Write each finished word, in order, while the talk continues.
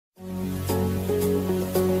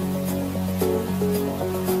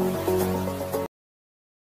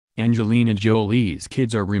Angelina Jolie's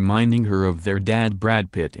kids are reminding her of their dad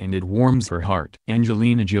Brad Pitt, and it warms her heart.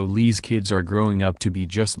 Angelina Jolie's kids are growing up to be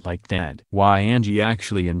just like dad. Why Angie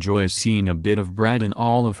actually enjoys seeing a bit of Brad in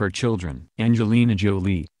all of her children. Angelina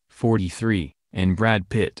Jolie, 43, and Brad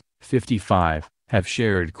Pitt, 55, have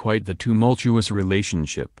shared quite the tumultuous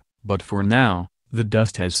relationship, but for now, the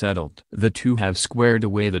dust has settled. The two have squared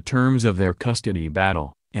away the terms of their custody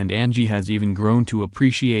battle, and Angie has even grown to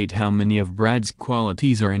appreciate how many of Brad's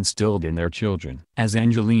qualities are instilled in their children. As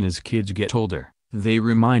Angelina's kids get older, they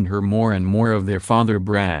remind her more and more of their father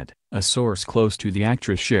Brad, a source close to the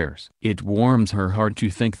actress shares. It warms her heart to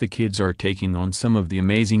think the kids are taking on some of the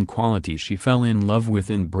amazing qualities she fell in love with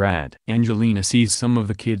in Brad. Angelina sees some of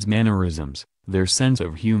the kids' mannerisms, their sense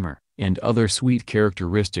of humor, and other sweet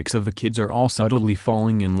characteristics of the kids are all subtly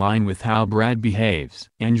falling in line with how Brad behaves.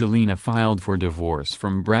 Angelina filed for divorce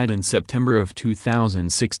from Brad in September of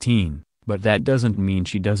 2016, but that doesn't mean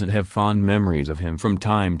she doesn't have fond memories of him from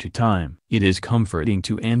time to time. It is comforting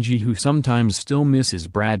to Angie, who sometimes still misses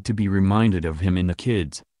Brad, to be reminded of him in the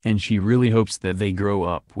kids, and she really hopes that they grow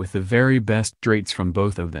up with the very best traits from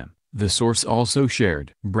both of them. The source also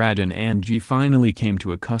shared, Brad and Angie finally came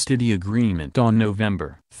to a custody agreement on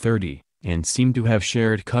November 30, and seem to have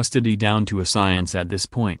shared custody down to a science at this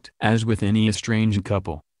point. As with any estranged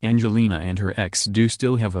couple, Angelina and her ex do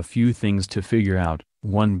still have a few things to figure out,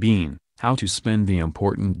 one being, how to spend the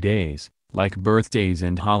important days, like birthdays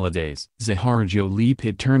and holidays. Zahara Jolie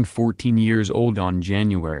Pitt turned 14 years old on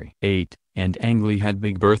January 8, and Angie had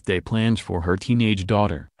big birthday plans for her teenage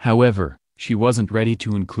daughter. However, she wasn't ready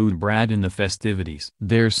to include Brad in the festivities.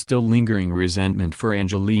 There's still lingering resentment for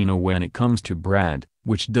Angelina when it comes to Brad,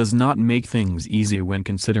 which does not make things easy when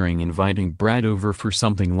considering inviting Brad over for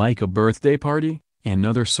something like a birthday party.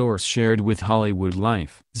 Another source shared with Hollywood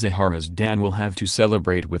Life, Zahara's dad will have to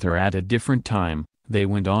celebrate with her at a different time, they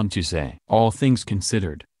went on to say. All things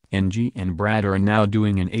considered, Angie and Brad are now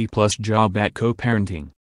doing an A+ job at co-parenting.